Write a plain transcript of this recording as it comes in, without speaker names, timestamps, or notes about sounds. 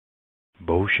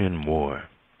Boshin War,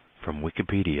 from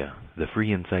Wikipedia, the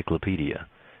free encyclopedia,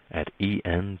 at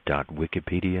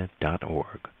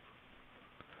en.wikipedia.org.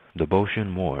 The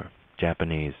Boshin War,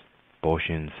 Japanese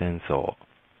Boshin Senso,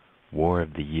 War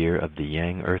of the Year of the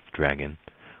Yang Earth Dragon,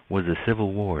 was a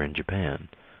civil war in Japan,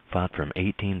 fought from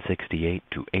 1868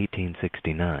 to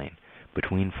 1869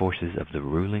 between forces of the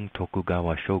ruling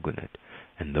Tokugawa shogunate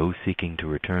and those seeking to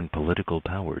return political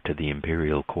power to the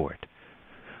imperial court.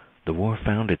 The war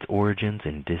found its origins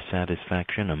in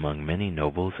dissatisfaction among many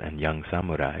nobles and young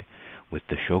samurai with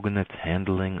the shogunate's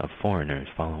handling of foreigners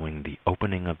following the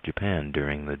opening of Japan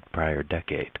during the prior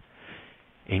decade.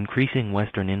 Increasing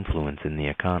Western influence in the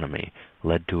economy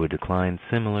led to a decline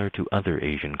similar to other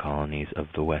Asian colonies of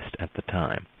the West at the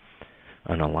time.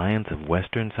 An alliance of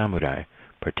Western samurai,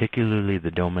 particularly the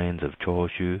domains of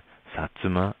Choshu,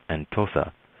 Satsuma, and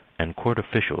Tosa, and court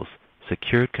officials,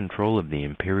 secured control of the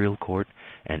imperial court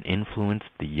and influenced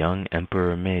the young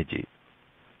Emperor Meiji.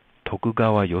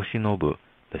 Tokugawa Yoshinobu,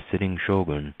 the sitting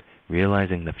shogun,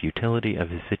 realizing the futility of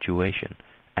his situation,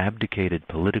 abdicated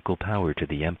political power to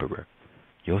the emperor.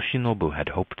 Yoshinobu had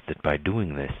hoped that by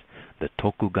doing this, the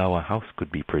Tokugawa house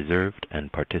could be preserved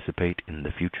and participate in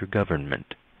the future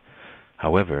government.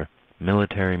 However,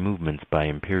 military movements by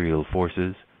imperial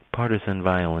forces, partisan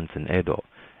violence in Edo,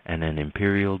 and an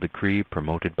imperial decree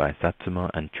promoted by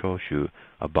Satsuma and Choshu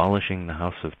abolishing the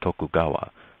house of Tokugawa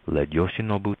led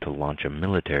Yoshinobu to launch a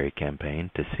military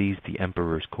campaign to seize the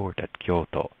emperor's court at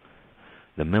Kyoto.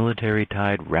 The military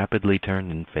tide rapidly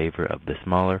turned in favor of the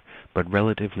smaller but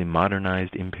relatively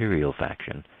modernized imperial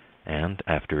faction, and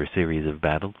after a series of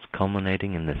battles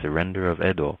culminating in the surrender of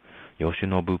Edo,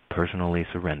 Yoshinobu personally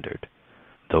surrendered.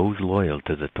 Those loyal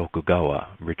to the Tokugawa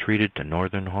retreated to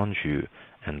northern Honshu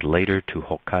and later to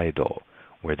Hokkaido,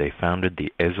 where they founded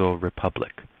the Ezo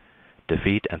Republic.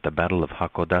 Defeat at the Battle of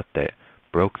Hakodate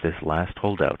broke this last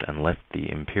holdout and left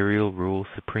the imperial rule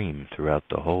supreme throughout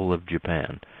the whole of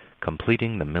Japan,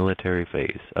 completing the military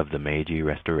phase of the Meiji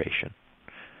Restoration.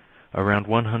 Around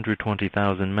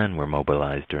 120,000 men were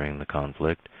mobilized during the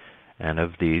conflict, and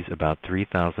of these about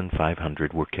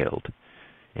 3,500 were killed.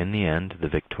 In the end, the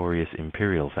victorious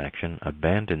imperial faction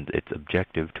abandoned its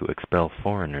objective to expel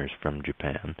foreigners from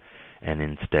Japan and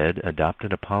instead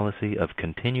adopted a policy of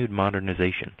continued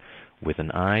modernization with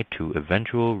an eye to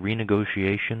eventual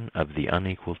renegotiation of the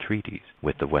unequal treaties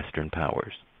with the Western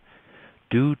powers.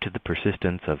 Due to the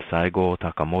persistence of Saigo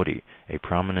Takamori, a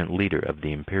prominent leader of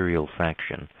the imperial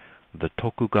faction, the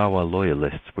Tokugawa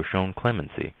loyalists were shown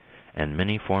clemency, and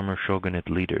many former shogunate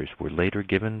leaders were later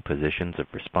given positions of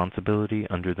responsibility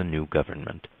under the new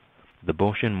government. The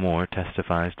Boshin War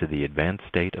testifies to the advanced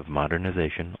state of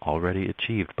modernization already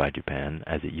achieved by Japan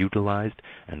as it utilized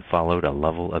and followed a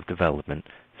level of development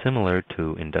similar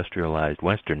to industrialized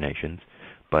Western nations,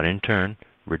 but in turn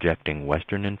rejecting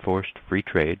Western-enforced free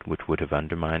trade which would have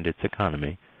undermined its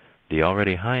economy, the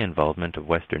already high involvement of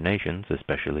Western nations,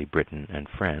 especially Britain and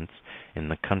France, in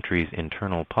the country's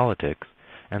internal politics,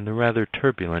 and the rather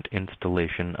turbulent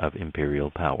installation of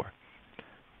imperial power.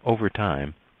 Over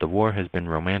time, the war has been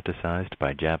romanticized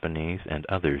by Japanese and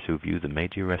others who view the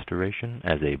Meiji Restoration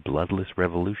as a bloodless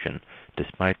revolution,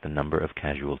 despite the number of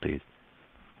casualties.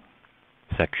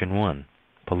 Section 1.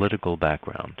 Political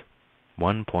background.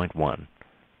 1.1.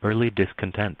 Early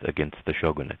discontent against the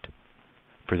shogunate.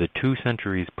 For the 2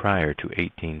 centuries prior to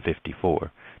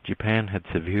 1854, Japan had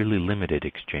severely limited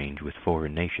exchange with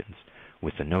foreign nations,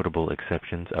 with the notable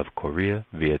exceptions of Korea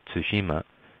via Tsushima,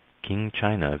 King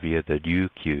China via the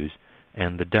Ryukyus,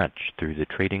 and the Dutch through the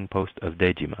trading post of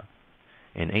Dejima.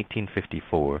 In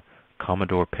 1854,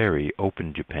 Commodore Perry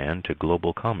opened Japan to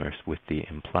global commerce with the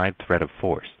implied threat of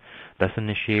force, thus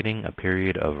initiating a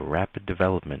period of rapid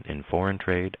development in foreign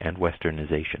trade and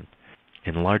westernization.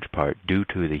 In large part due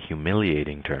to the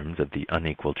humiliating terms of the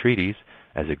unequal treaties,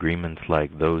 as agreements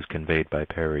like those conveyed by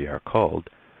Perry are called,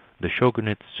 the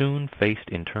shogunate soon faced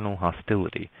internal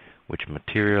hostility, which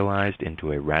materialized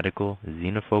into a radical,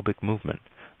 xenophobic movement,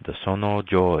 the Sono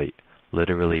Joi,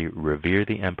 literally revere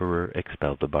the emperor,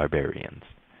 expel the barbarians.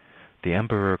 The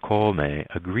Emperor Koomei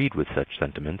agreed with such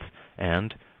sentiments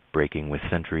and, breaking with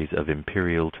centuries of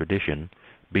imperial tradition,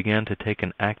 began to take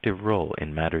an active role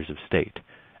in matters of state,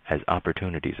 as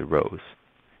opportunities arose.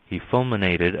 He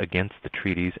fulminated against the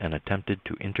treaties and attempted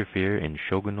to interfere in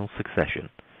shogunal succession.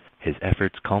 His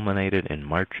efforts culminated in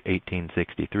March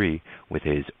 1863 with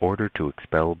his order to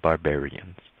expel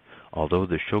barbarians. Although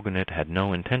the shogunate had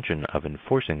no intention of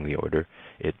enforcing the order,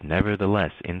 it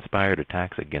nevertheless inspired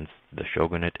attacks against the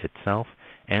shogunate itself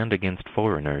and against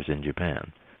foreigners in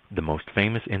Japan. The most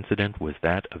famous incident was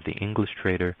that of the English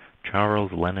trader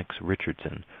Charles Lennox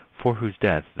Richardson, for whose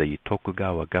death the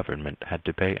Tokugawa government had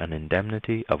to pay an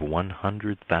indemnity of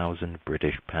 100,000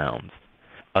 British pounds.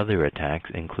 Other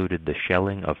attacks included the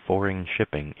shelling of foreign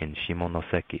shipping in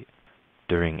Shimonoseki.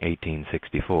 During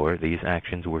 1864, these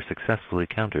actions were successfully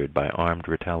countered by armed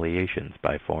retaliations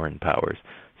by foreign powers,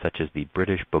 such as the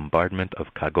British bombardment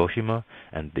of Kagoshima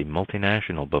and the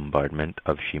multinational bombardment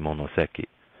of Shimonoseki.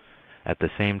 At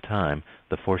the same time,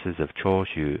 the forces of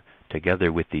Choshu,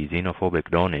 together with the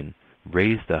xenophobic Ronin,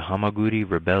 raised the Hamaguri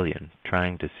rebellion,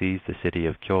 trying to seize the city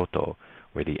of Kyoto,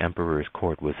 where the emperor's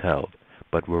court was held,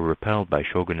 but were repelled by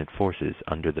shogunate forces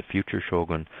under the future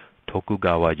shogun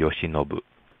Tokugawa Yoshinobu.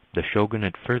 The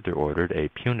shogunate further ordered a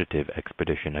punitive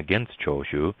expedition against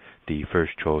Choshu, the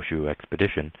first Choshu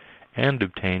expedition, and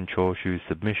obtained Choshu's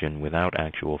submission without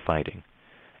actual fighting.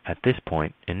 At this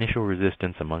point, initial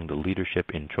resistance among the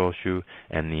leadership in Choshu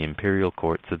and the imperial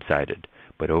court subsided,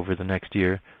 but over the next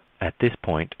year,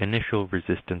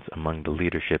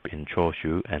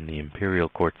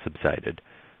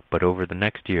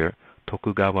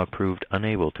 Tokugawa proved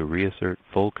unable to reassert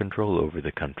full control over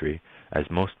the country, as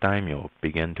most daimyo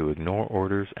began to ignore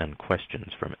orders and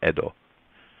questions from Edo.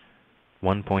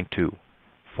 1.2.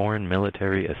 Foreign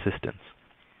military assistance.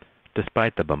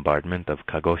 Despite the bombardment of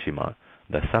Kagoshima,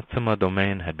 the Satsuma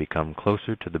domain had become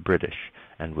closer to the British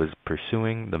and was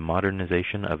pursuing the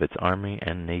modernization of its army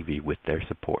and navy with their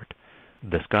support.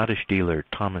 The Scottish dealer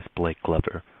Thomas Blake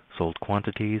Glover sold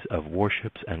quantities of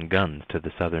warships and guns to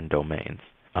the southern domains.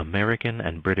 American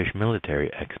and British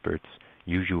military experts,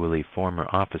 usually former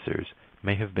officers,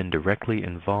 may have been directly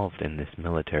involved in this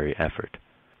military effort.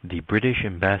 The British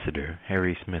ambassador,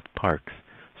 Harry Smith Parkes,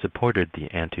 supported the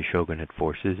anti-shogunate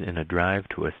forces in a drive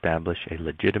to establish a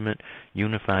legitimate,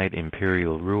 unified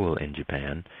imperial rule in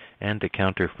Japan and to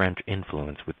counter French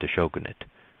influence with the shogunate.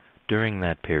 During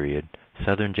that period,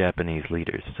 southern Japanese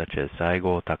leaders such as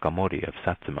Saigo Takamori of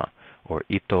Satsuma, or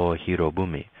Ito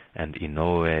Hirobumi, and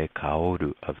Inoue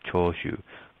Kaoru of Choshu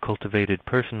cultivated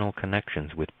personal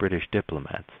connections with British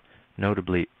diplomats,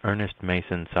 notably Ernest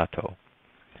Mason Sato.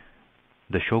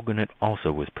 The shogunate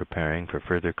also was preparing for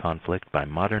further conflict by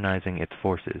modernizing its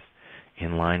forces.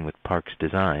 In line with Park's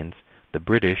designs, the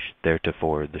British,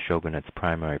 theretofore the shogunate's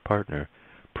primary partner,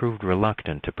 proved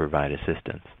reluctant to provide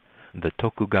assistance. The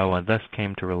Tokugawa thus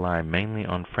came to rely mainly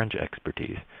on French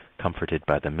expertise, comforted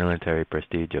by the military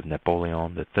prestige of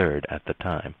Napoleon III at the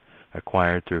time,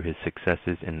 acquired through his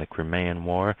successes in the Crimean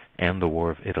War and the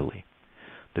War of Italy.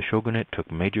 The shogunate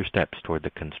took major steps toward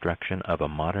the construction of a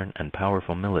modern and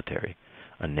powerful military.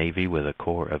 A navy with a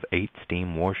corps of 8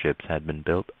 steam warships had been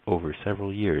built over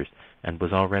several years and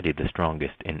was already the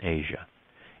strongest in Asia.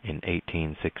 In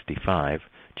 1865,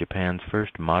 Japan's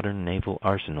first modern naval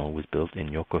arsenal was built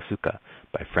in Yokosuka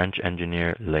by French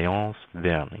engineer Léonce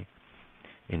Verny.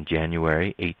 In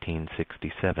January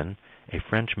 1867, a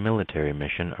French military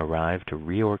mission arrived to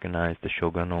reorganize the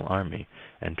shogunal army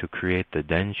and to create the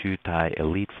Denshu Tai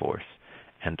elite force,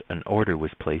 and an order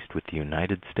was placed with the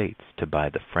United States to buy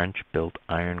the French-built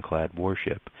ironclad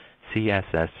warship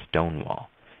CSS Stonewall,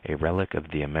 a relic of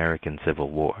the American Civil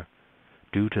War.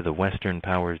 Due to the Western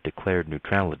powers' declared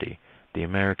neutrality, the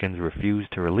Americans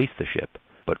refused to release the ship,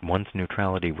 but once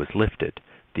neutrality was lifted,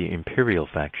 the imperial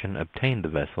faction obtained the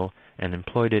vessel and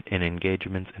employed it in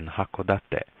engagements in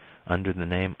Hakodate under the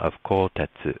name of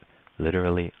Kotetsu,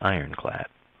 literally ironclad.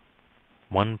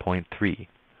 1.3.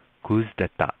 Coup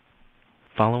d'etat.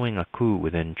 Following a coup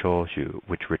within Choshu,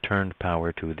 which returned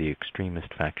power to the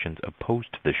extremist factions opposed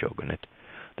to the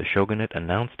shogunate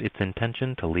announced its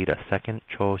intention to lead a second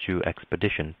Choshu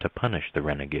expedition to punish the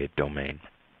renegade domain.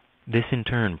 This in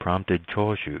turn prompted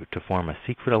Choshu to form a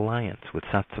secret alliance with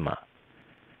Satsuma.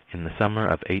 In the summer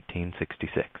of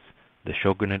 1866, the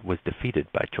shogunate was defeated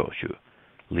by Choshu,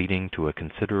 leading to a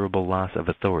considerable loss of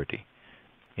authority.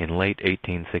 In late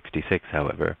 1866,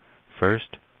 however,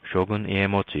 first Shogun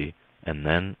Iemochi and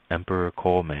then Emperor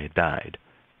Komei died,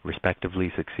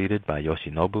 respectively succeeded by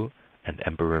Yoshinobu and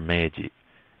Emperor Meiji.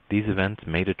 These events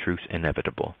made a truce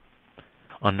inevitable.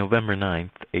 On November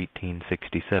 9,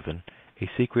 1867, a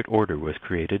secret order was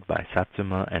created by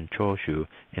Satsuma and Choshu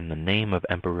in the name of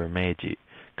Emperor Meiji,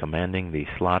 commanding the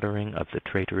slaughtering of the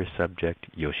traitorous subject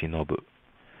Yoshinobu.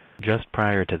 Just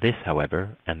prior to this,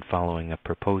 however, and following a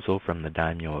proposal from the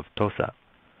daimyo of Tosa,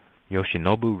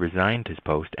 Yoshinobu resigned his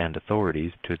post and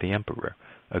authorities to the emperor,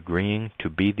 agreeing to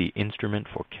be the instrument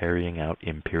for carrying out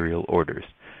imperial orders.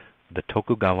 The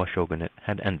Tokugawa shogunate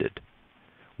had ended.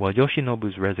 While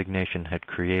Yoshinobu's resignation had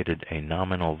created a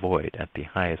nominal void at the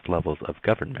highest levels of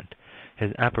government,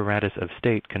 his apparatus of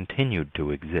state continued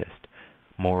to exist.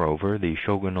 Moreover, the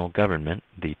shogunal government,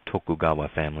 the Tokugawa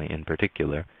family in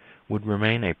particular, would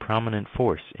remain a prominent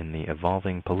force in the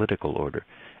evolving political order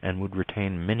and would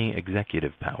retain many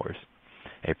executive powers,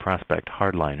 a prospect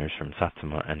hardliners from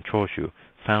Satsuma and Choshu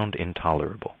found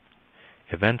intolerable.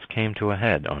 Events came to a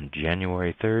head on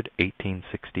January 3,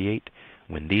 1868,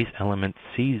 when these elements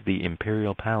seized the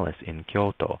imperial palace in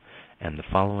Kyoto, and the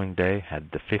following day had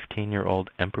the 15-year-old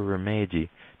Emperor Meiji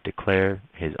declare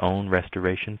his own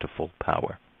restoration to full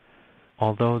power.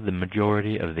 Although the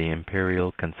majority of the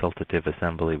Imperial Consultative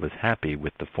Assembly was happy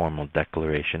with the formal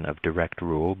declaration of direct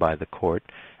rule by the court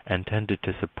and tended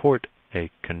to support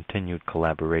a continued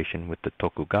collaboration with the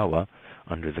Tokugawa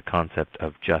under the concept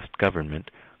of just government,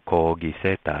 Kogi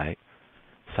Setai,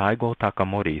 Saigo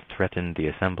Takamori threatened the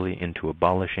assembly into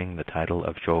abolishing the title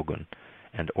of shogun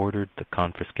and ordered the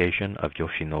confiscation of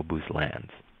Yoshinobu's lands.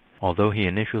 Although he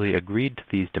initially agreed to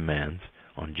these demands,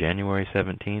 on January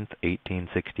 17,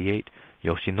 1868,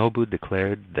 Yoshinobu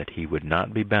declared that he would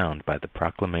not be bound by the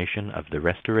proclamation of the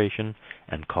Restoration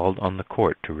and called on the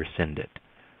court to rescind it.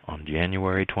 On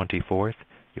January 24th,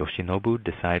 Yoshinobu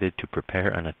decided to prepare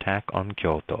an attack on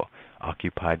Kyoto,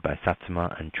 occupied by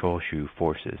Satsuma and Choshu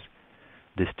forces.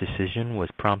 This decision was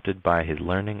prompted by his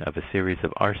learning of a series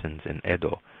of arsons in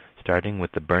Edo, starting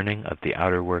with the burning of the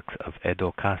outer works of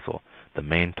Edo Castle, the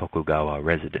main Tokugawa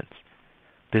residence.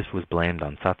 This was blamed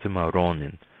on Satsuma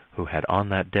Ronin, who had on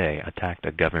that day attacked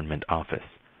a government office.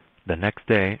 The next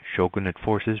day, shogunate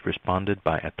forces responded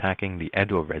by attacking the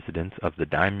Edo residence of the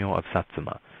daimyo of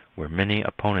Satsuma, where many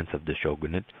opponents of the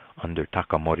shogunate, under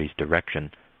Takamori's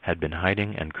direction, had been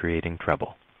hiding and creating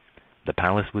trouble. The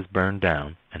palace was burned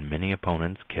down, and many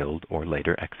opponents killed or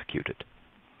later executed.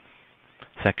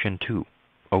 Section 2.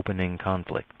 Opening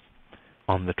conflicts.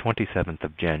 On the 27th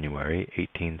of January,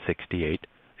 1868,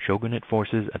 shogunate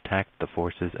forces attacked the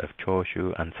forces of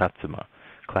Choshu and Satsuma,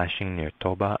 clashing near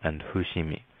Toba and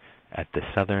Fushimi, at the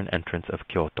southern entrance of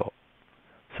Kyoto.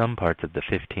 Some parts of the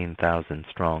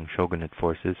 15,000-strong shogunate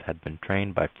forces had been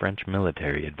trained by French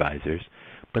military advisors,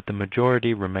 but the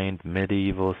majority remained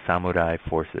medieval samurai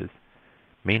forces.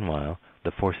 Meanwhile,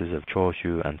 the forces of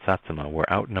Choshu and Satsuma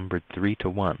were outnumbered 3 to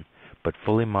 1, but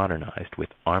fully modernized with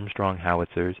Armstrong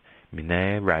howitzers,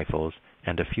 Minet rifles,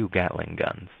 and a few Gatling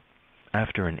guns.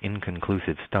 After an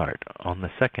inconclusive start, on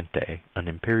the second day, an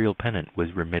imperial pennant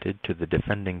was remitted to the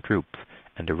defending troops,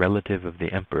 and a relative of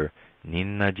the emperor,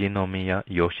 Ninnajinomiya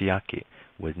Yoshiaki,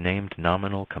 was named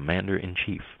nominal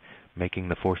commander-in-chief, making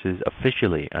the forces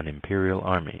officially an imperial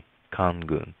army,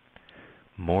 Kangun.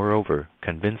 Moreover,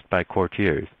 convinced by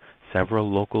courtiers, several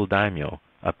local daimyo,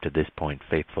 up to this point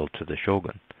faithful to the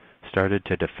shogun, started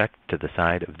to defect to the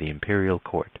side of the imperial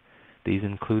court. These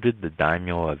included the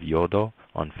daimyo of Yodo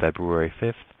on February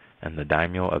 5th and the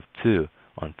daimyo of Tsu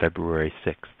on February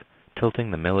 6th, tilting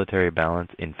the military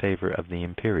balance in favor of the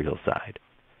imperial side.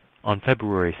 On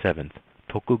February 7th,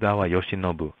 Tokugawa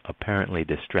Yoshinobu, apparently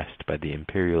distressed by the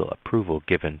imperial approval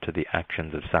given to the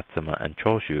actions of Satsuma and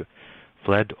Choshu,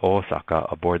 fled Osaka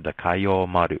aboard the Kaiyo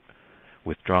Maru,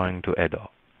 withdrawing to Edo.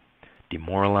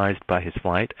 Demoralized by his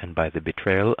flight and by the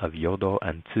betrayal of Yodo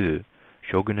and Tsu,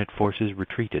 shogunate forces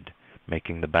retreated,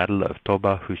 making the Battle of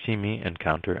Toba-Fushimi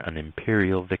encounter an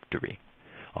imperial victory,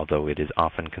 although it is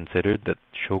often considered that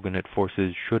shogunate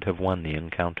forces should have won the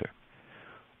encounter.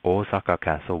 Osaka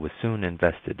Castle was soon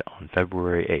invested on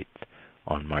February 8th,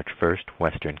 on March 1st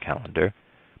Western calendar,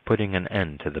 putting an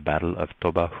end to the Battle of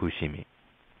Toba-Fushimi.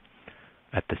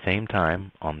 At the same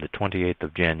time, on the 28th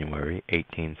of January,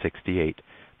 1868,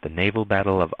 the naval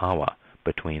battle of Awa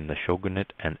between the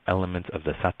shogunate and elements of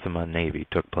the Satsuma Navy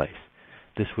took place.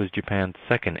 This was Japan's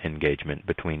second engagement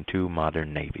between two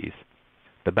modern navies.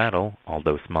 The battle,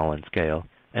 although small in scale,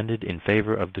 ended in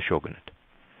favor of the shogunate.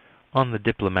 On the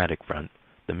diplomatic front,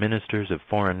 the ministers of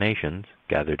foreign nations,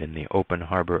 gathered in the open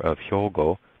harbor of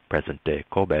Hyogo, present-day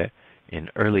Kobe, in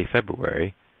early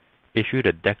February, issued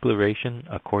a declaration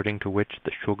according to which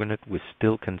the shogunate was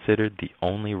still considered the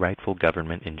only rightful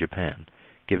government in Japan,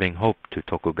 giving hope to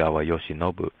Tokugawa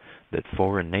Yoshinobu that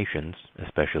foreign nations,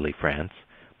 especially France,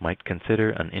 might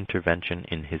consider an intervention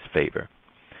in his favor.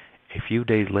 A few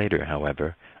days later,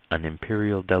 however, an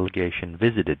imperial delegation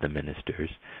visited the ministers,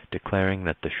 declaring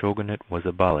that the shogunate was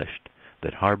abolished,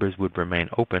 that harbors would remain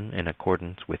open in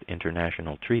accordance with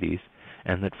international treaties,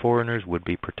 and that foreigners would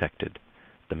be protected.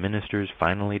 The ministers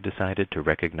finally decided to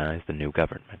recognize the new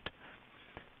government.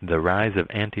 The rise of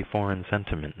anti-foreign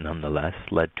sentiment nonetheless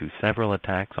led to several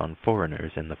attacks on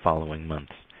foreigners in the following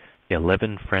months.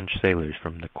 11 French sailors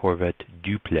from the corvette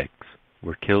Duplex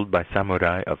were killed by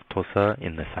samurai of Tosa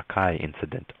in the Sakai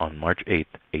incident on March 8,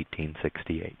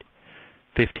 1868.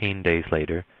 15 days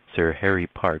later, Sir Harry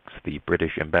Parkes, the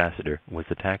British ambassador, was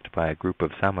attacked by a group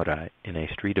of samurai in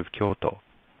a street of Kyoto.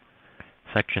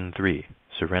 Section 3.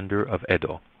 Surrender of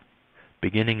Edo.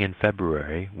 Beginning in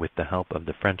February, with the help of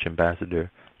the French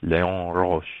ambassador Léon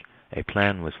Roche, a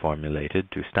plan was formulated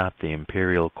to stop the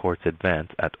imperial court's advance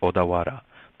at Odawara,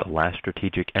 the last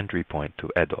strategic entry point to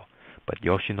Edo, but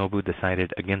Yoshinobu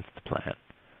decided against the plan.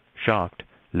 Shocked,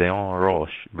 Léon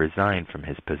Roche resigned from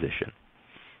his position.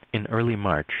 In early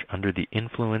March, under the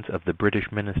influence of the British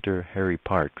minister Harry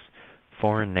Parkes,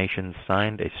 foreign nations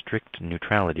signed a strict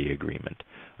neutrality agreement,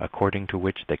 according to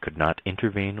which they could not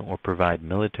intervene or provide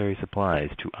military supplies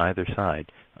to either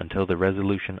side until the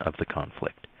resolution of the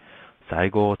conflict.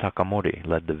 Saigo Takamori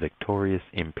led the victorious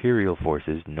imperial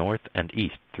forces north and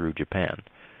east through Japan,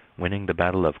 winning the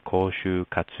Battle of Koshu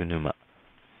Katsunuma.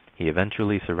 He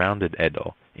eventually surrounded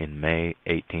Edo in May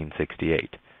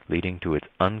 1868, leading to its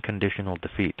unconditional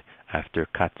defeat after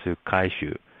Katsu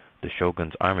Kaishu, the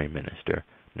shogun's army minister,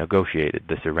 negotiated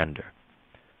the surrender.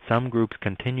 Some groups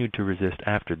continued to resist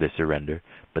after the surrender,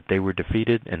 but they were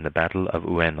defeated in the Battle of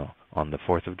Ueno on the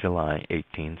 4th of July,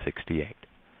 1868.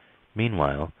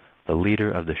 Meanwhile, the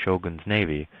leader of the shogun's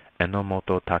navy,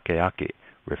 Enomoto Takeaki,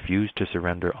 refused to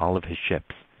surrender all of his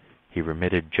ships. He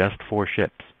remitted just 4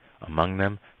 ships, among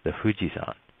them the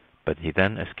Fujisan, but he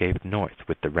then escaped north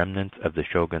with the remnants of the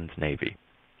shogun's navy.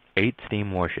 8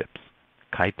 steam warships,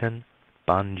 Kaiten,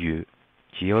 Banju,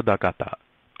 Chiyodagata,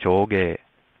 Choge,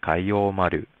 Kaiyo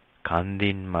Maru,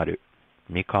 Kandin Maru,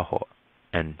 Mikaho,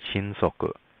 and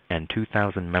Shinsoku, and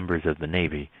 2,000 members of the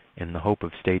navy in the hope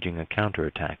of staging a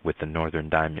counterattack with the northern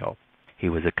daimyo. He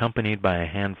was accompanied by a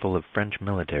handful of French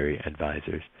military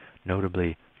advisors,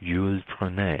 notably Jules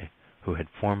Trenet, who had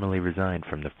formally resigned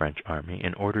from the French army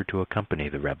in order to accompany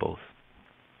the rebels.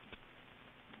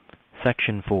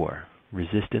 Section 4.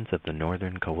 Resistance of the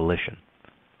Northern Coalition.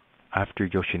 After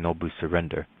Yoshinobu's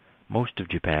surrender, most of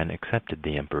Japan accepted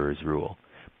the emperor's rule,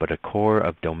 but a core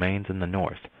of domains in the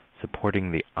north,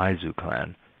 supporting the Aizu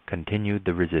clan, continued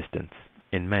the resistance.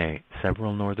 In May,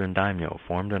 several northern daimyo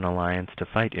formed an alliance to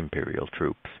fight imperial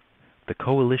troops. The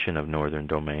coalition of northern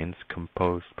domains,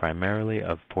 composed primarily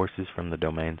of forces from the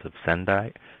domains of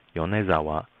Sendai,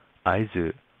 Yonezawa,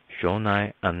 Aizu,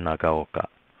 Shonai, and Nagaoka,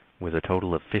 with a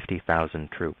total of 50,000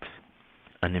 troops.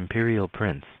 An imperial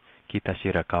prince,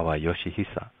 Kitashirakawa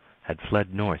Yoshihisa, had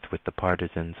fled north with the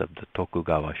partisans of the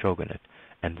Tokugawa shogunate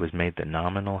and was made the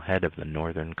nominal head of the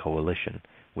northern coalition,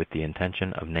 with the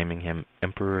intention of naming him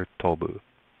Emperor Tobu.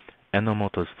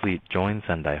 Enomoto's fleet joined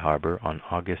Sendai harbor on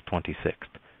August 26th.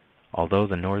 Although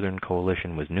the northern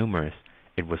coalition was numerous,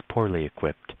 it was poorly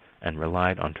equipped and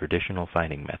relied on traditional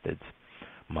fighting methods.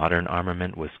 Modern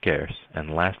armament was scarce,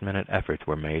 and last-minute efforts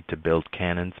were made to build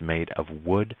cannons made of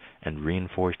wood and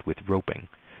reinforced with roping,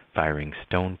 firing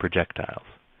stone projectiles.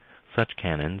 Such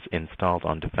cannons, installed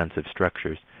on defensive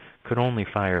structures, could only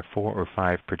fire 4 or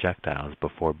 5 projectiles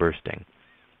before bursting.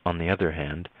 On the other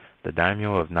hand, the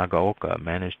daimyo of Nagaoka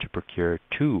managed to procure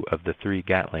 2 of the 3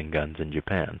 Gatling guns in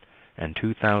Japan, and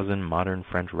 2,000 modern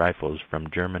French rifles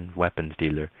from German weapons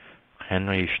dealer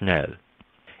Henry Schnell.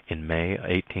 In May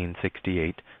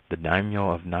 1868, the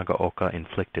daimyo of Nagaoka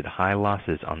inflicted high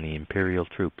losses on the imperial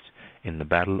troops in the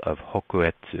Battle of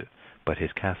Hokuetsu, but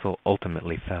his castle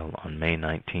ultimately fell on May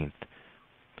 19th.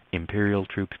 Imperial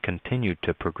troops continued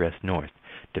to progress north,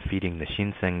 defeating the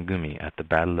Shinsengumi at the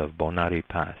Battle of Bonari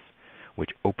Pass,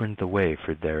 which opened the way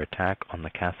for their attack on the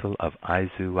castle of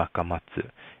Aizu Wakamatsu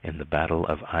in the Battle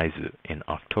of Aizu in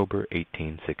October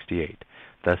 1868,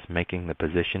 thus making the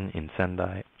position in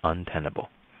Sendai untenable.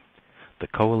 The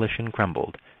coalition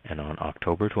crumbled, and on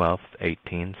October 12,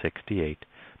 1868,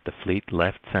 the fleet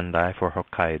left Sendai for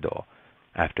Hokkaido,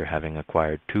 after having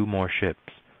acquired 2 more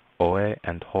ships, Oe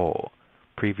and Ho,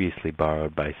 previously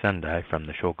borrowed by Sendai from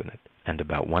the shogunate, and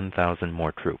about 1,000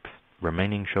 more troops.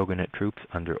 Remaining shogunate troops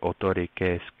under Otori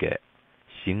Keisuke,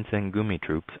 Shinsengumi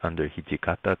troops under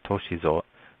Hijikata Toshizo,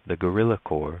 the guerrilla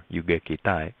corps Yugeki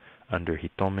Tai under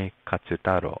Hitomi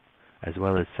Katsutaro, as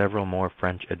well as several more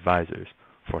French advisors,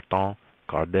 Fortin,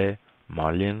 Cardet,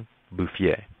 Marlin,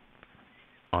 Bouffier.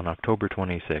 On October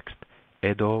 26th,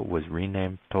 Edo was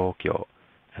renamed Tokyo,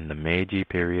 and the Meiji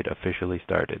period officially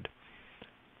started.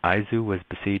 Aizu was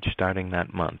besieged starting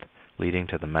that month, leading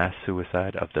to the mass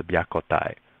suicide of the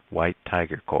Byakutai, White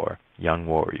Tiger Corps, young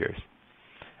warriors.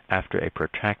 After a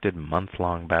protracted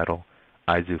month-long battle,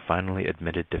 Aizu finally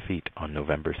admitted defeat on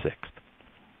November 6th.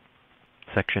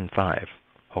 Section 5.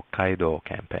 Hokkaido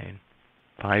Campaign.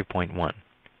 5.1.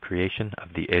 Creation of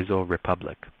the Ezo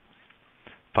Republic.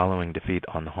 Following defeat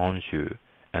on Honshu,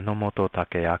 Enomoto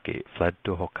Takeaki fled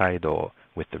to Hokkaido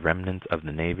with the remnants of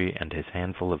the navy and his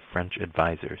handful of French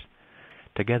advisors.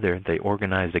 Together they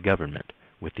organized a government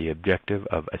with the objective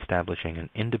of establishing an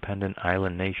independent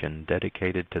island nation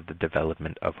dedicated to the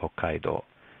development of Hokkaido.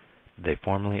 They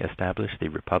formally established the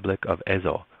Republic of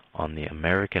Ezo on the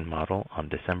American model on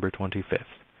December 25th,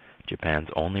 Japan's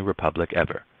only republic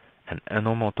ever, and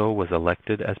Enomoto was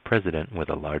elected as president with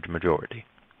a large majority.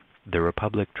 The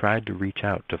republic tried to reach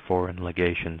out to foreign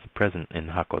legations present in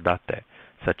Hakodate,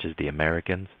 such as the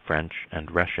Americans, French, and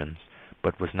Russians,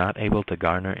 but was not able to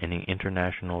garner any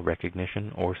international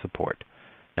recognition or support.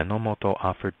 Enomoto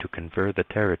offered to confer the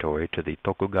territory to the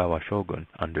Tokugawa shogun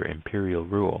under imperial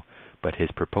rule, but his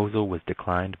proposal was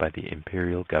declined by the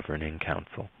Imperial Governing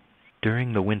Council.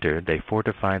 During the winter, they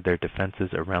fortified their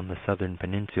defenses around the southern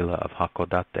peninsula of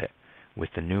Hakodate, with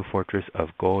the new fortress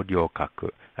of Go-Ryokaku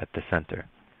at the center.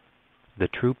 The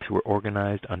troops were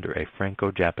organized under a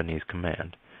Franco-Japanese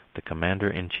command, the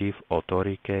commander-in-chief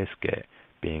Otori Keisuke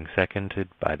being seconded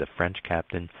by the French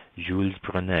captain Jules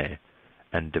Brunet,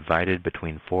 and divided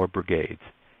between 4 brigades.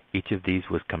 Each of these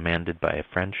was commanded by a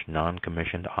French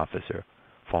non-commissioned officer,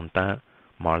 Fontaine,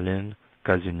 Marlin,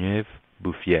 Cazeneuve,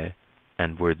 Bouffier,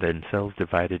 and were themselves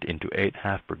divided into 8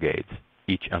 half-brigades,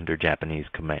 each under Japanese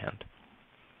command.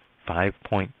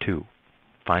 5.2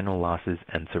 Final Losses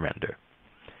and Surrender.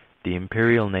 The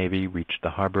Imperial Navy reached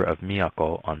the harbor of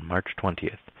Miyako on March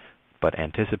 20th, but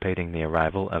anticipating the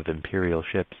arrival of Imperial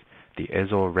ships, the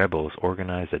Ezo rebels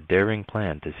organized a daring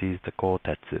plan to seize the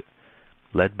Kotetsu.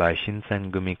 Led by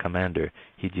Shinsengumi commander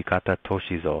Hijikata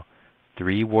Toshizo,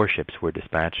 3 warships were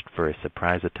dispatched for a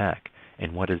surprise attack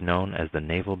in what is known as the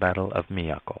Naval Battle of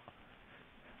Miyako.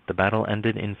 The battle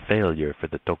ended in failure for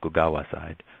the Tokugawa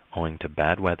side, owing to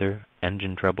bad weather,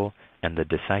 engine trouble, and the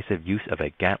decisive use of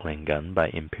a Gatling gun by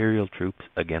Imperial troops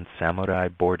against samurai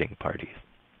boarding parties.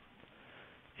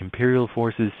 Imperial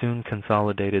forces soon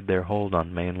consolidated their hold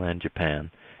on mainland Japan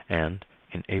and,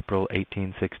 in April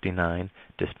 1869,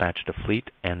 dispatched a fleet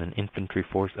and an infantry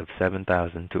force of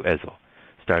 7,000 to Ezo,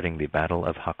 starting the Battle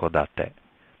of Hakodate.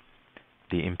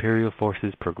 The Imperial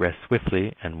forces progressed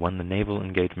swiftly and won the naval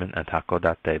engagement at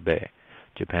Hakodate Bay,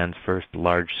 Japan's first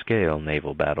large-scale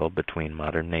naval battle between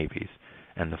modern navies,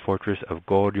 and the fortress of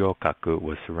Go-Ryokaku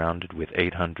was surrounded with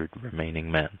 800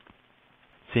 remaining men.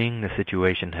 Seeing the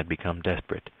situation had become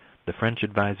desperate, the French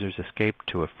advisors escaped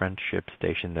to a French ship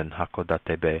stationed in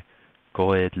Hakodate Bay,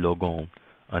 Coed Logon,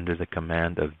 under the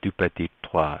command of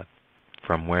Dupetit-Trois,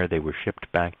 from where they were shipped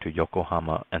back to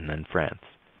Yokohama and then France.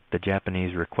 The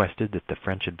Japanese requested that the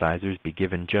French advisors be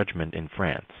given judgment in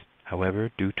France.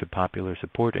 However, due to popular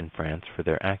support in France for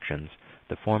their actions,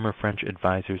 the former French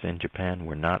advisors in Japan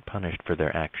were not punished for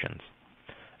their actions.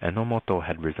 Enomoto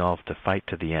had resolved to fight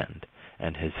to the end,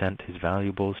 and had sent his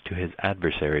valuables to his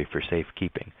adversary for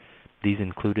safekeeping. These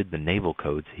included the naval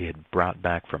codes he had brought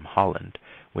back from Holland,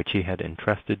 which he had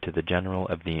entrusted to the general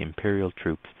of the imperial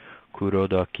troops,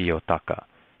 Kuroda Kiyotaka,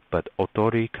 but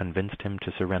Otori convinced him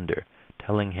to surrender,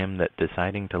 telling him that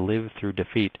deciding to live through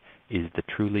defeat is the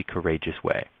truly courageous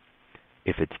way.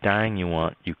 If it's dying you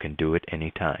want, you can do it any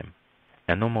time.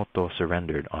 Enomoto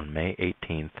surrendered on May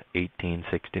 18,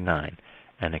 1869,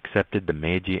 and accepted the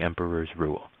Meiji Emperor's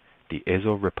rule. The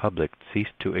Ezo Republic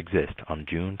ceased to exist on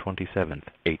June 27,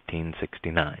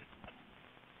 1869.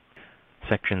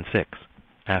 Section 6.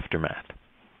 Aftermath.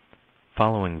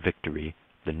 Following victory,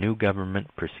 the new government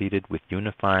proceeded with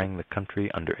unifying the country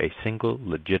under a single,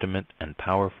 legitimate, and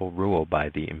powerful rule by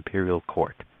the imperial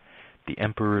court. The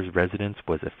emperor's residence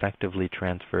was effectively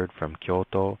transferred from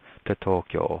Kyoto to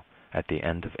Tokyo at the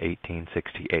end of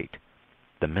 1868.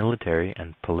 The military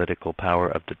and political power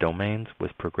of the domains was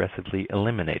progressively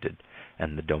eliminated,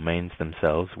 and the domains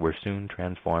themselves were soon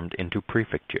transformed into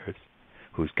prefectures,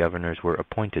 whose governors were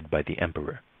appointed by the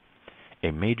emperor.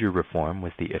 A major reform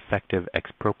was the effective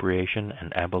expropriation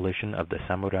and abolition of the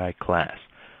samurai class,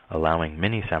 allowing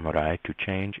many samurai to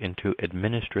change into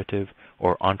administrative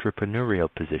or entrepreneurial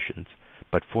positions,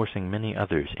 but forcing many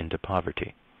others into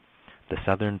poverty. The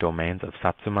southern domains of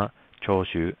Satsuma,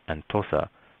 Choshu, and Tosa,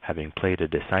 having played a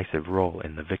decisive role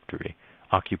in the victory,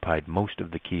 occupied most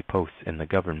of the key posts in the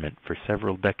government for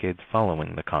several decades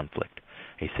following the conflict,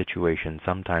 a situation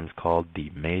sometimes called the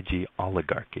Meiji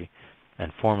oligarchy,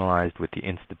 and formalized with the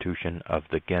institution of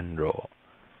the Genro.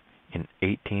 In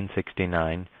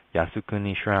 1869,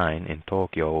 Yasukuni Shrine in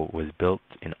Tokyo was built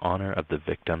in honor of the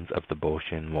victims of the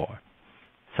Boshin War.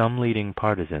 Some leading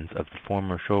partisans of the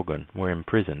former shogun were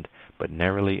imprisoned, but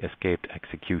narrowly escaped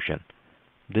execution.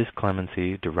 This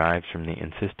clemency derives from the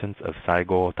insistence of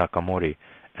Saigo Takamori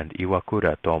and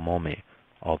Iwakura Tomomi,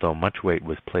 although much weight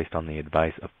was placed on the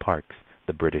advice of Parkes,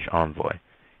 the British envoy.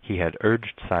 He had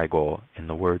urged Saigo, in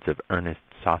the words of Ernest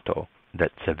Sato,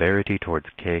 that severity towards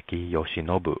Keiki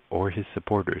Yoshinobu or his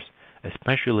supporters,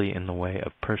 especially in the way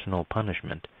of personal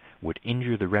punishment, would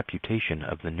injure the reputation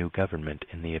of the new government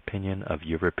in the opinion of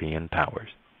European powers.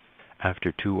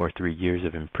 After 2 or 3 years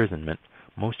of imprisonment,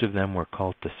 most of them were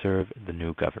called to serve the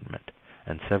new government,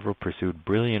 and several pursued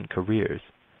brilliant careers.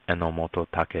 Enomoto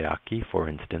Takeaki, for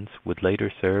instance, would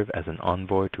later serve as an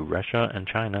envoy to Russia and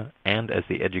China and as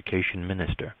the education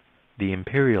minister. The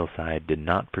imperial side did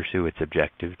not pursue its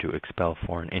objective to expel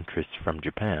foreign interests from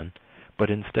Japan, but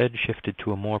instead shifted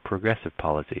to a more progressive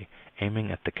policy,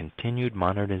 aiming at the continued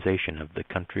modernization of the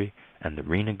country and the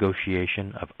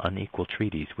renegotiation of unequal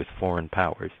treaties with foreign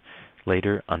powers,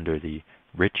 later under the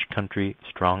rich country,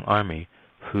 strong army,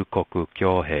 Fukoku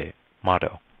Kyohei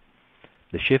motto.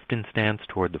 The shift in stance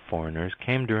toward the foreigners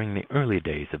came during the early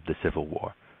days of the Civil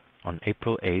War. On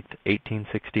April 8,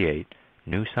 1868,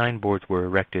 new signboards were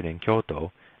erected in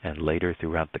Kyoto and later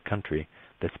throughout the country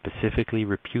that specifically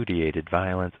repudiated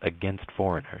violence against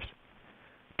foreigners.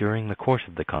 During the course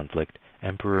of the conflict,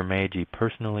 Emperor Meiji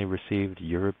personally received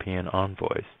European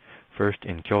envoys, first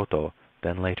in Kyoto,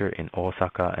 then later in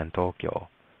Osaka and Tokyo.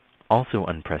 Also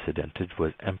unprecedented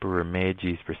was Emperor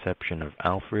Meiji's reception of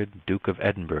Alfred, Duke of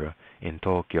Edinburgh, in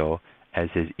Tokyo as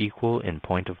his equal in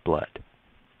point of blood.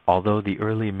 Although the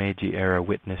early Meiji era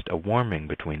witnessed a warming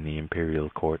between the imperial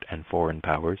court and foreign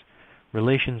powers,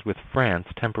 relations with France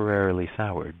temporarily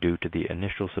soured due to the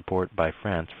initial support by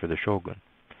France for the shogun.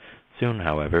 Soon,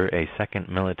 however, a second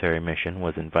military mission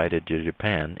was invited to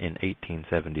Japan in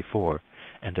 1874,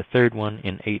 and a third one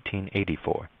in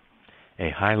 1884. A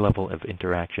high level of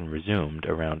interaction resumed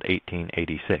around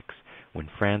 1886, when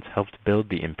France helped build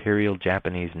the Imperial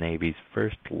Japanese Navy's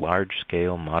first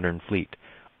large-scale modern fleet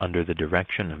under the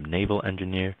direction of naval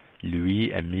engineer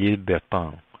Louis-Émile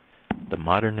Bertin. The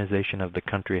modernization of the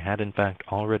country had in fact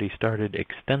already started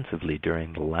extensively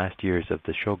during the last years of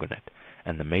the shogunate,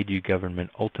 and the Meiji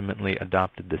government ultimately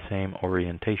adopted the same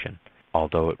orientation,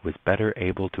 although it was better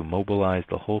able to mobilize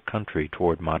the whole country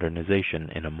toward modernization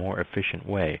in a more efficient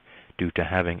way due to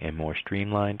having a more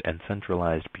streamlined and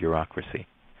centralized bureaucracy.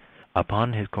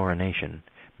 Upon his coronation,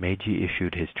 Meiji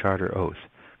issued his charter oath,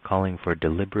 calling for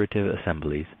deliberative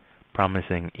assemblies,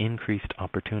 promising increased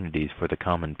opportunities for the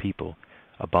common people,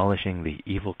 abolishing the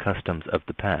evil customs of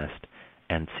the past,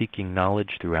 and seeking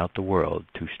knowledge throughout the world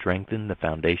to strengthen the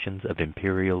foundations of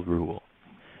imperial rule.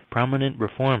 Prominent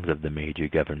reforms of the Meiji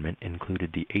government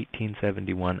included the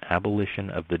 1871 abolition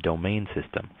of the domain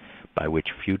system, by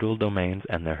which feudal domains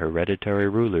and their hereditary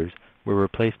rulers were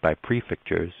replaced by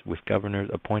prefectures with governors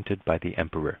appointed by the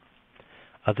emperor.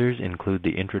 Others include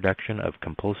the introduction of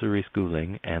compulsory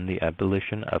schooling and the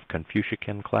abolition of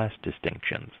Confucian class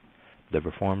distinctions. The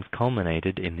reforms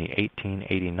culminated in the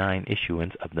 1889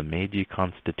 issuance of the Meiji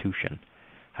Constitution.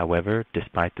 However,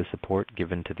 despite the support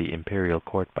given to the imperial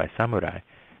court by samurai,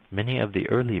 many of the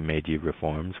early Meiji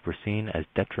reforms were seen as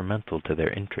detrimental to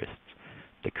their interests.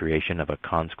 The creation of a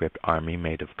conscript army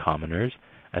made of commoners,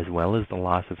 as well as the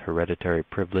loss of hereditary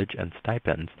privilege and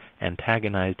stipends,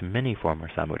 antagonized many former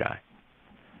samurai.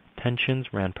 Tensions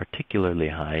ran particularly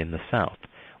high in the south,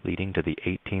 leading to the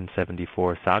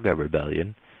 1874 Saga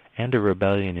Rebellion and a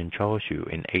rebellion in Choshu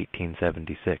in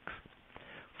 1876.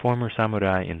 Former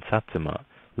samurai in Satsuma,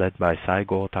 led by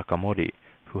Saigo Takamori,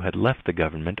 who had left the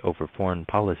government over foreign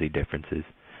policy differences,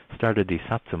 started the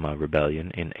Satsuma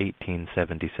Rebellion in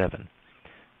 1877.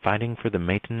 Fighting for the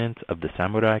maintenance of the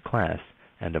samurai class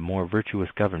and a more virtuous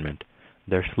government,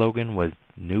 their slogan was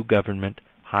New Government,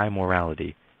 High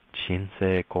Morality,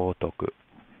 Shinsei Kotoku.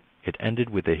 It ended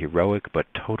with a heroic but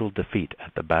total defeat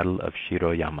at the Battle of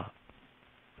Shiroyama.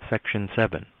 Section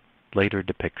 7. Later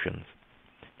depictions.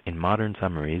 In modern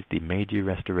summaries, the Meiji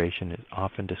Restoration is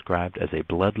often described as a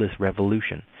bloodless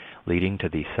revolution leading to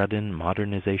the sudden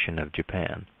modernization of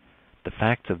Japan. The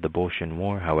facts of the Boshin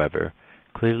War, however,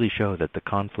 clearly show that the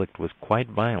conflict was quite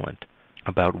violent.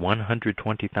 About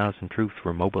 120,000 troops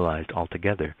were mobilized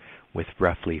altogether, with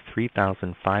roughly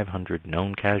 3,500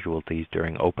 known casualties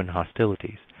during open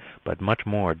hostilities, but much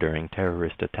more during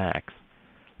terrorist attacks.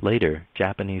 Later,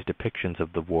 Japanese depictions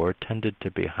of the war tended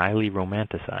to be highly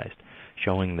romanticized,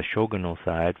 showing the shogunal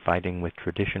side fighting with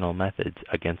traditional methods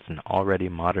against an already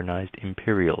modernized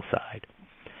imperial side.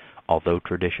 Although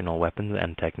traditional weapons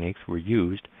and techniques were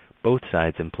used, both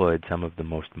sides employed some of the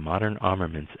most modern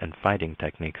armaments and fighting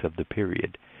techniques of the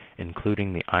period,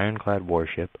 including the ironclad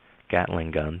warship,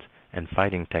 Gatling guns, and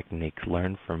fighting techniques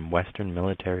learned from Western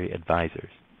military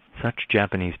advisors. Such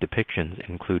Japanese depictions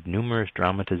include numerous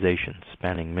dramatizations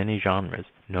spanning many genres,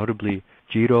 notably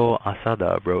Jiro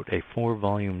Asada wrote a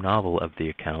 4-volume novel of the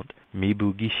account,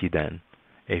 Mibu Gishiden.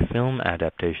 A film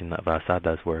adaptation of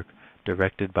Asada's work,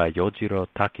 directed by Yojiro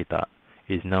Takita,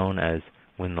 is known as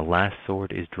When the Last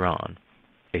Sword is Drawn.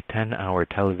 A 10-hour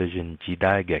television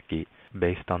jidaigeki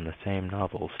based on the same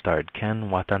novel starred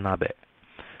Ken Watanabe.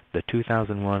 The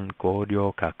 2001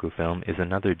 Goryokaku film is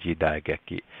another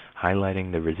jidaigeki,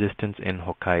 highlighting the resistance in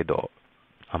Hokkaido.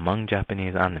 Among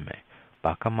Japanese anime,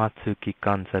 Bakamatsu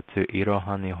Kikansetsu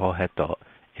Irohani Hoheto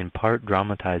in part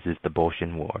dramatizes the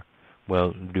Boshin War,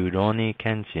 while Rurouni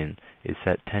Kenshin is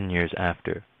set 10 years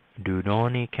after.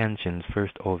 Rurouni Kenshin's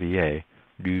first OVA,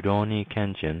 Rurouni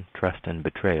Kenshin, Trust and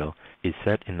Betrayal, is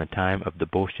set in the time of the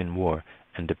Boshin War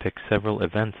and depicts several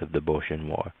events of the Boshin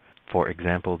War. For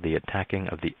example, the attacking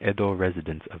of the Edo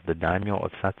residence of the daimyo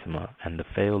of Satsuma and the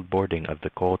failed boarding of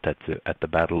the Kotetsu at the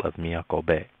Battle of Miyako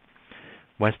Bay.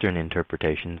 Western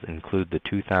interpretations include the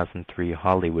 2003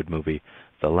 Hollywood movie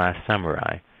The Last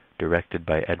Samurai, directed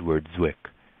by Edward Zwick,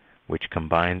 which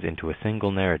combines into a single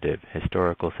narrative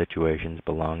historical situations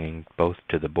belonging both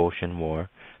to the Boshin War,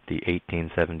 the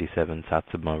 1877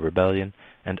 Satsuma Rebellion,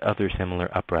 and other similar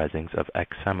uprisings of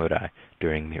ex-samurai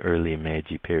during the early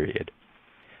Meiji period.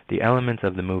 The elements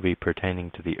of the movie pertaining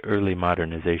to the early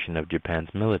modernization of Japan's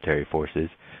military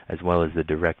forces, as well as the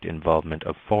direct involvement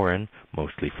of foreign,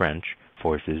 mostly French,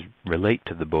 forces relate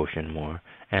to the Boshin War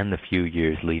and the few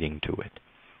years leading to it.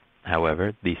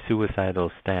 However, the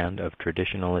suicidal stand of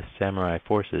traditionalist samurai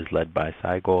forces led by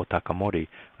Saigo Takamori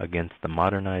against the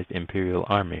modernized imperial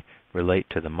army relate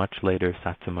to the much later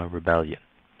Satsuma Rebellion.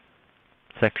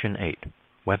 Section 8.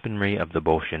 Weaponry of the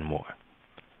Boshin War.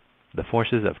 The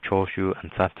forces of Choshu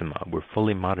and Satsuma were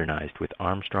fully modernized with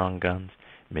Armstrong guns,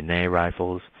 Mine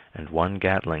rifles, and one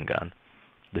Gatling gun.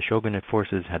 The shogunate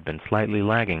forces had been slightly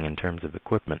lagging in terms of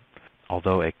equipment,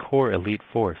 although a core elite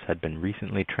force had been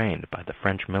recently trained by the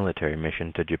French military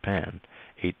mission to Japan,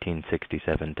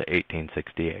 1867 to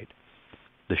 1868.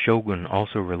 The shogun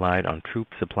also relied on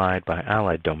troops supplied by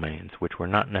allied domains, which were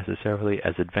not necessarily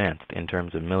as advanced in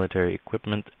terms of military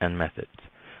equipment and methods,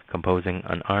 composing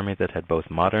an army that had both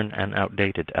modern and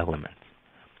outdated elements.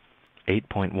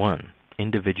 8.1.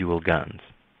 Individual guns.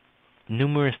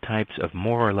 Numerous types of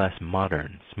more or less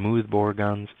modern smoothbore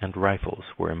guns and rifles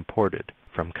were imported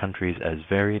from countries as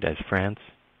varied as France,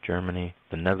 Germany,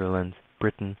 the Netherlands,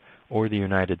 Britain, or the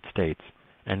United States,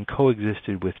 and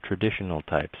coexisted with traditional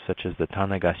types such as the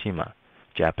Tanegashima,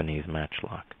 Japanese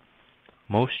matchlock.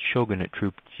 Most shogunate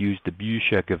troops used the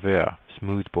Büchergewehr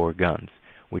smoothbore guns,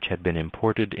 which had been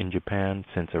imported in Japan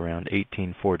since around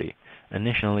 1840,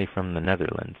 initially from the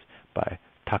Netherlands by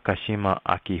Takashima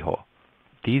Akiho.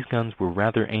 These guns were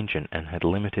rather ancient and had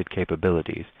limited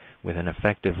capabilities, with an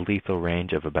effective lethal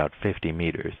range of about 50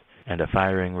 meters and a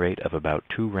firing rate of about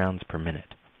 2 rounds per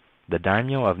minute. The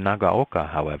daimyo of Nagaoka,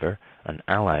 however, an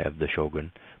ally of the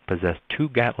shogun, possessed 2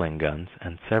 Gatling guns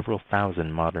and several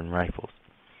thousand modern rifles.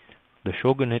 The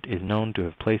shogunate is known to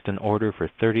have placed an order for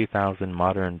 30,000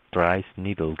 modern Dreiss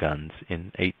needle guns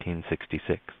in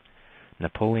 1866.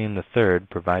 Napoleon III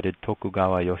provided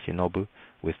Tokugawa Yoshinobu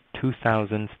with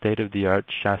 2,000 state-of-the-art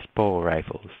Chassepot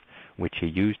rifles, which he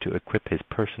used to equip his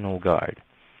personal guard.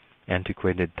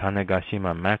 Antiquated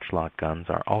Tanegashima matchlock guns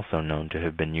are also known to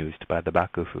have been used by the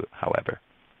Bakufu, however.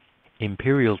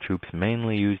 Imperial troops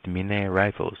mainly used Mine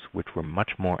rifles, which were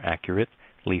much more accurate,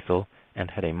 lethal,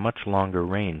 and had a much longer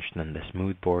range than the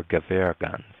smoothbore Gewehr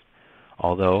guns.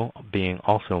 Although, being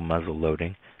also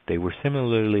muzzle-loading, they were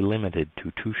similarly limited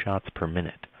to 2 shots per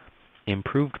minute.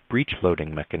 Improved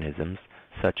breech-loading mechanisms,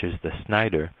 such as the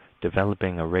Snyder,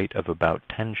 developing a rate of about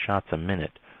 10 shots a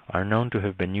minute, are known to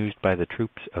have been used by the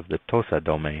troops of the Tosa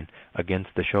domain against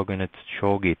the shogunate's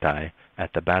Shogitai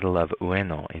at the Battle of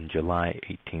Ueno in July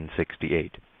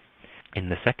 1868. In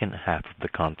the second half of the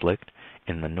conflict,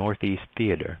 in the Northeast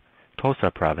Theater,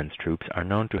 Tosa province troops are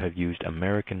known to have used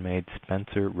American-made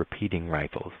Spencer repeating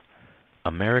rifles.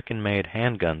 American-made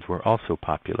handguns were also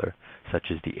popular,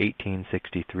 such as the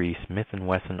 1863 Smith &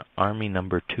 Wesson Army No.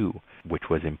 2, which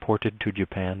was imported to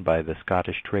Japan by the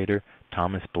Scottish trader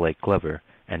Thomas Blake Glover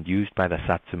and used by the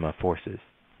Satsuma forces.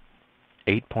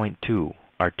 8.2.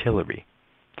 Artillery.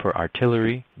 For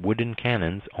artillery, wooden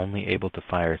cannons, only able to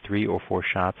fire 3 or 4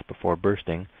 shots before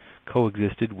bursting,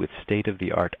 coexisted with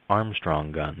state-of-the-art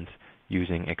Armstrong guns,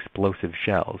 using explosive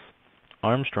shells.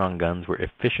 Armstrong guns were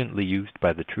efficiently used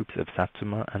by the troops of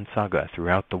Satsuma and Saga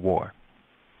throughout the war.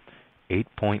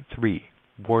 8.3.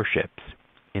 Warships.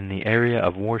 In the area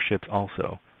of warships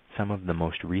also, some of the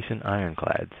most recent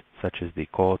ironclads, such as the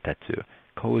Kotetsu,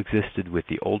 coexisted with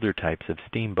the older types of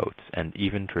steamboats and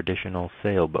even traditional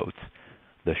sailboats.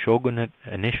 The shogunate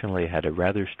initially had a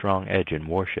rather strong edge in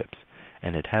warships,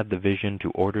 and it had the vision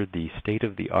to order the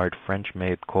state-of-the-art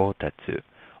French-made Kotetsu,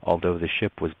 although the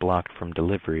ship was blocked from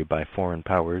delivery by foreign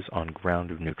powers on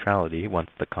ground of neutrality once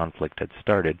the conflict had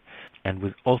started, and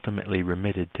was ultimately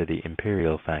remitted to the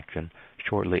imperial faction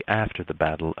shortly after the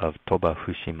Battle of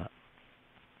Toba-Fushima.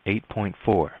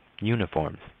 8.4.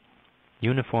 Uniforms.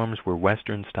 Uniforms were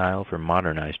Western style for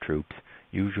modernized troops,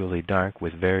 usually dark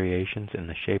with variations in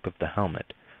the shape of the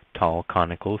helmet, tall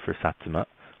conical for Satsuma,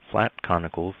 flat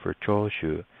conical for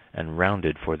Choshu, and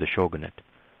rounded for the shogunate.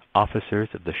 Officers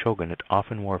of the shogunate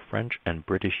often wore French and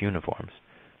British uniforms.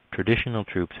 Traditional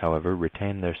troops, however,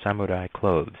 retained their samurai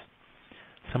clothes.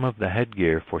 Some of the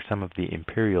headgear for some of the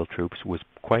imperial troops was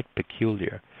quite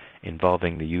peculiar,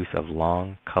 involving the use of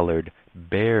long, colored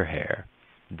bear hair.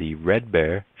 The red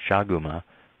bear, shaguma,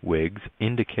 wigs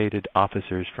indicated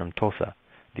officers from Tosa,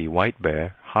 the white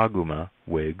bear, haguma,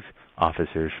 wigs,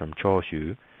 officers from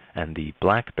Choshu, and the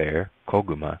black bear,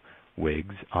 koguma,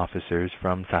 wigs, officers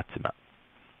from Satsuma.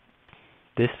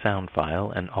 This sound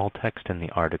file and all text in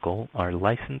the article are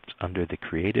licensed under the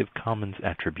Creative Commons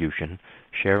Attribution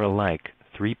Share Alike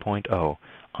 3.0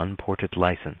 Unported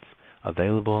License,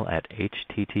 available at